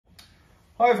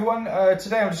Hi everyone,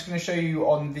 today I'm just going to show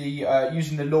you on the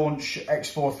using the launch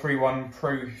X431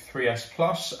 Pro3s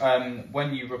Plus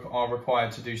when you are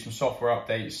required to do some software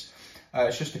updates.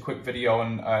 It's just a quick video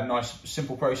on a nice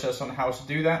simple process on how to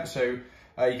do that. So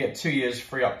you get 2 years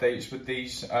free updates with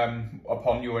these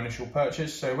upon your initial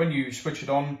purchase. So when you switch it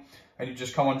on and you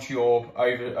just come onto your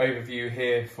overview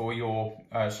here for your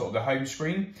sort of the home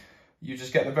screen, you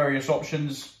just get the various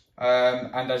options.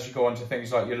 And as you go on to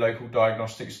things like your local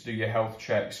diagnostics to do your health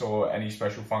checks or any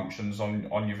special functions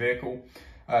on your vehicle,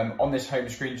 on this home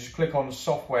screen, just click on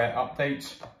software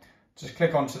update. Just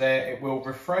click onto there, it will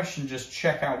refresh and just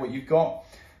check out what you've got.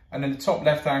 And in the top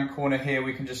left hand corner here,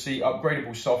 we can just see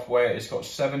upgradable software. It's got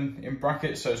 7 in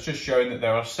brackets, so it's just showing that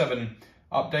there are 7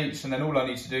 updates. And then all I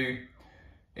need to do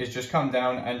is just come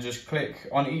down and just click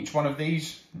on each one of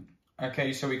these.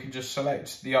 Okay, so we can just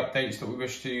select the updates that we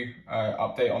wish to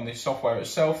update on this software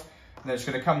itself. And then it's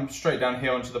going to come straight down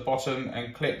here onto the bottom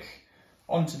and click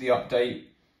onto the update.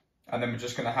 And then we're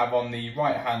just going to have on the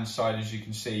right hand side, as you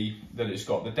can see, that it's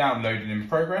got the downloading in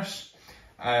progress.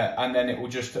 And then it will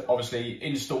just obviously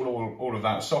install all of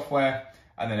that software,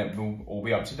 and then it will all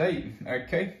be up to date.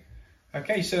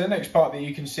 Okay, so the next part that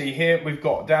you can see here, we've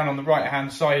got down on the right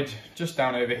hand side, just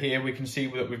down over here, we can see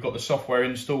that we've got the software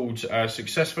installed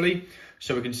successfully.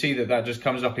 So we can see that that just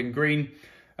comes up in green.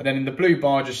 And then in the blue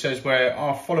bar just says where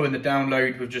following the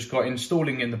download, we've just got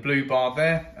installing in the blue bar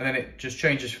there. And then it just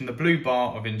changes from the blue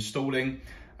bar of installing.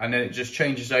 And then it just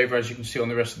changes over, as you can see on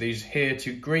the rest of these here,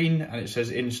 to green, and it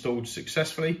says installed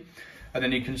successfully. And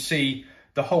then you can see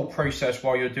the whole process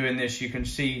while you're doing this. You can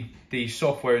see the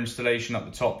software installation at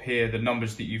the top here, the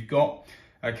numbers that you've got.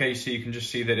 Okay, so you can just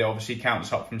see that it obviously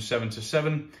counts up from 7 to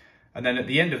 7. And then at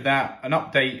the end of that, an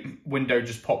update window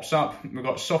just pops up. We've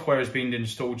got software has been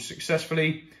installed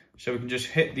successfully. So we can just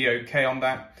hit the OK on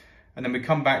that. And then we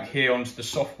come back here onto the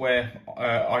software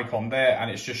icon there, and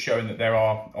it's just showing that there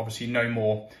are obviously no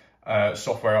more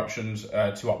software options to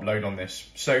upload on this.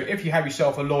 So if you have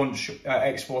yourself a launch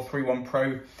X431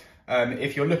 Pro,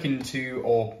 if you're looking to,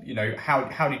 or you know,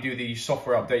 how do you do these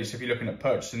software updates if you're looking at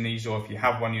purchasing these, or if you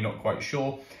have one you're not quite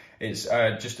sure, it's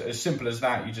just as simple as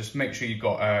that. You just make sure you've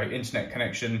got an internet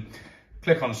connection,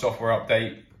 click on software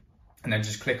update, and then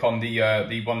just click on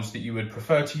the ones that you would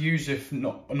prefer to use. If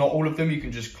not all of them, you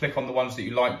can just click on the ones that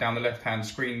you like down the left hand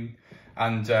screen.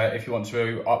 And if you want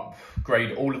to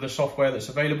upgrade all of the software that's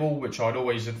available, which I'd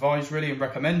always advise really and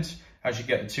recommend, as you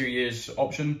get the 2 years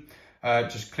option,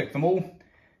 just click them all.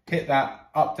 Hit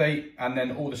that update, and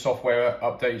then all the software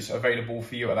updates available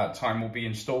for you at that time will be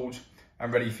installed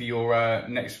and ready for your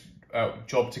next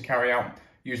job to carry out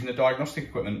using the diagnostic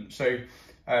equipment. So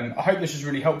I hope this is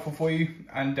really helpful for you,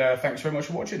 and thanks very much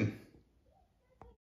for watching.